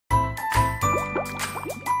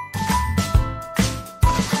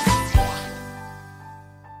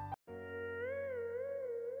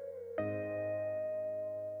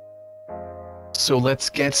So let's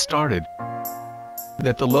get started.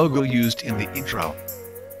 That the logo used in the intro.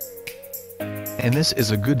 And this is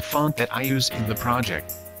a good font that I use in the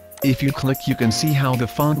project. If you click, you can see how the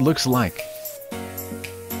font looks like.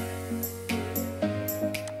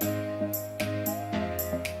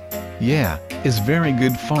 Yeah, is very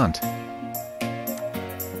good font.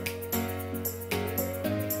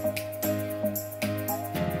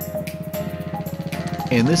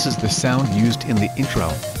 And this is the sound used in the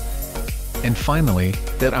intro. And finally,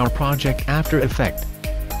 that our project After Effect.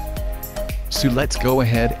 So let's go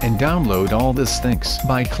ahead and download all these things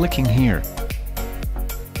by clicking here.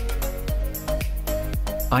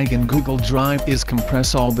 In Google Drive is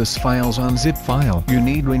compress all these files on zip file. You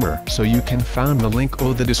need render, so you can find the link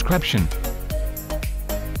or the description.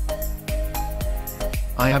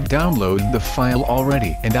 I have downloaded the file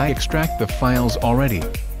already and I extract the files already.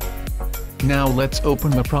 Now let's open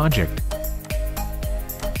the project.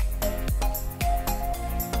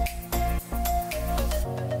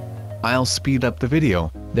 I'll speed up the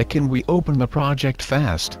video, that can we open the project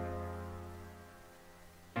fast.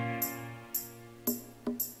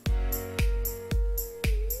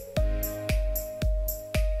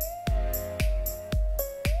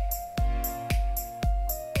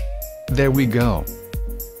 There we go.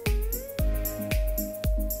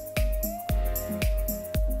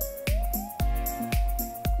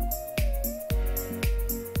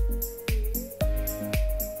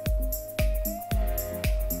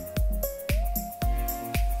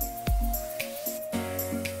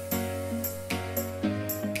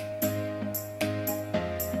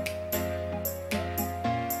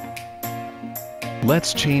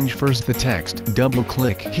 Let's change first the text. Double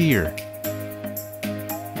click here.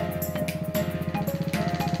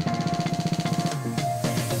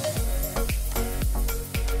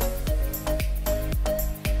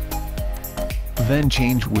 Then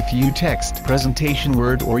change with you text, presentation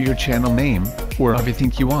word or your channel name, or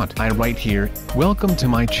everything you want. I write here, welcome to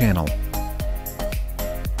my channel.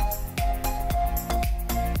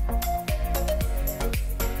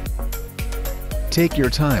 Take your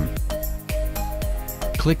time.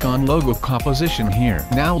 Click on logo composition here.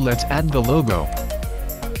 Now let's add the logo.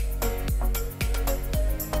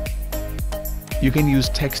 You can use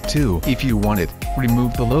text too if you want it.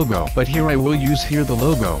 Remove the logo, but here I will use here the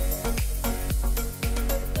logo.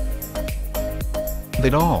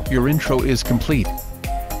 That all, your intro is complete.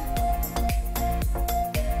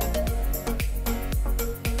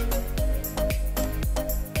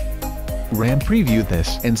 Preview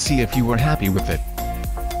this and see if you are happy with it.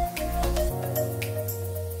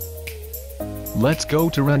 Let's go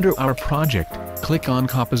to render our project. Click on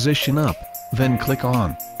composition up, then click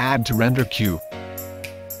on add to render queue.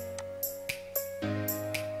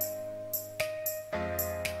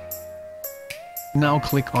 Now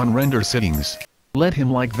click on render settings. Let him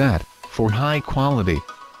like that, for high quality.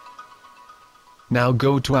 Now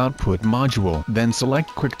go to output module, then select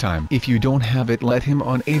QuickTime. If you don't have it, let him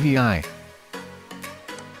on AVI.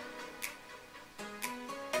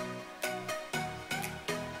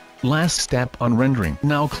 Last step on rendering.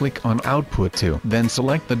 Now click on output to, then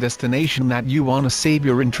select the destination that you want to save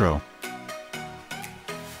your intro.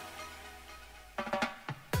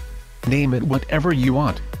 Name it whatever you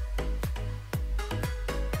want.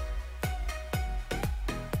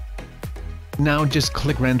 Now just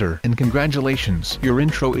click render and congratulations, your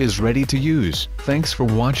intro is ready to use. Thanks for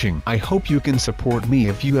watching. I hope you can support me.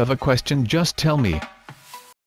 If you have a question, just tell me.